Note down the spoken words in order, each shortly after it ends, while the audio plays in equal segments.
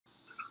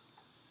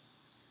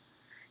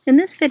In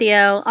this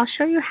video, I'll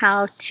show you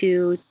how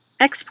to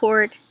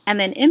export and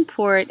then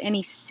import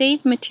any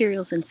saved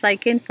materials in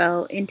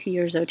PsycINFO into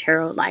your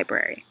Zotero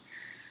library.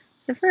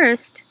 So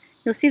first,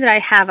 you'll see that I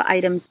have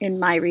items in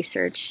my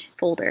research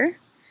folder.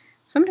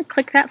 So I'm going to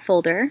click that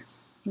folder,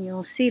 and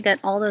you'll see that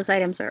all those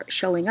items are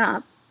showing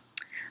up.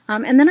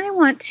 And then I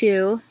want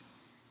to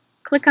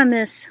click on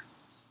this ...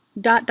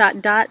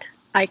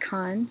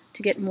 icon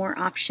to get more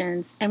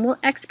options, and we'll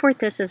export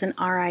this as an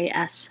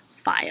RIS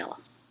file.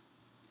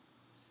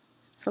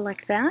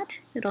 Select that.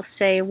 It'll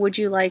say, would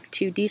you like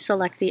to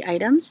deselect the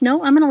items?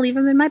 No, I'm going to leave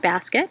them in my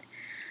basket,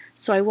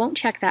 so I won't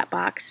check that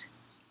box.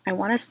 I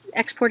want to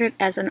export it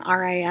as an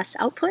RIS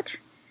output,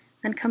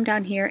 and come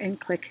down here and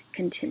click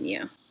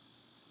Continue.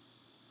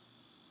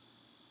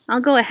 I'll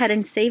go ahead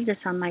and save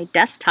this on my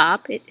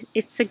desktop.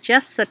 It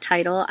suggests a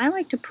title. I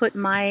like to put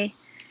my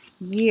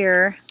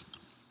year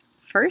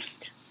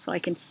first, so I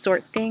can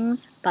sort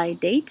things by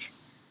date.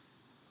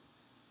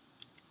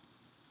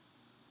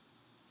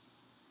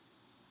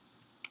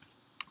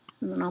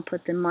 And then I'll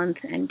put the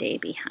month and day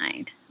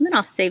behind. And then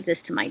I'll save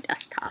this to my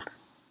desktop.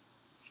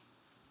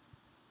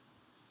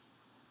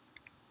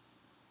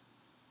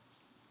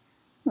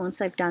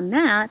 Once I've done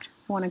that,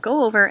 I want to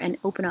go over and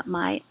open up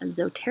my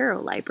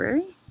Zotero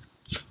library.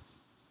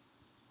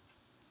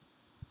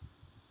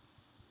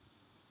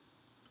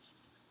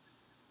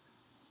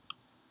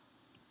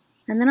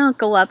 And then I'll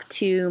go up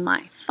to my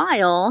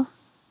file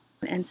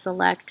and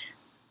select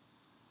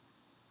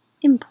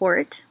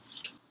Import.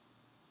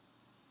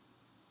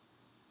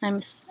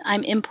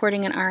 I'm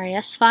importing an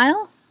RIS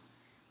file,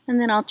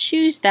 and then I'll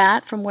choose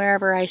that from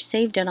wherever I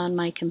saved it on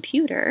my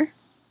computer.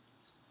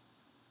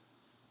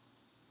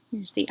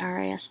 Here's the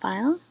RIS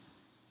file.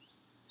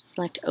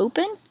 Select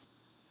Open.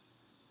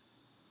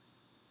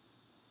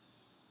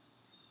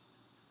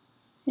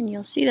 And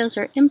you'll see those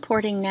are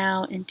importing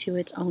now into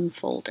its own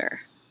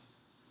folder.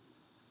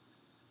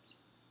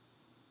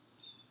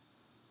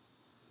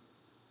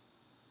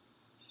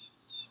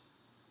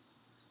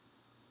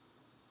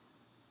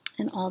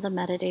 And all the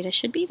metadata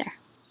should be there.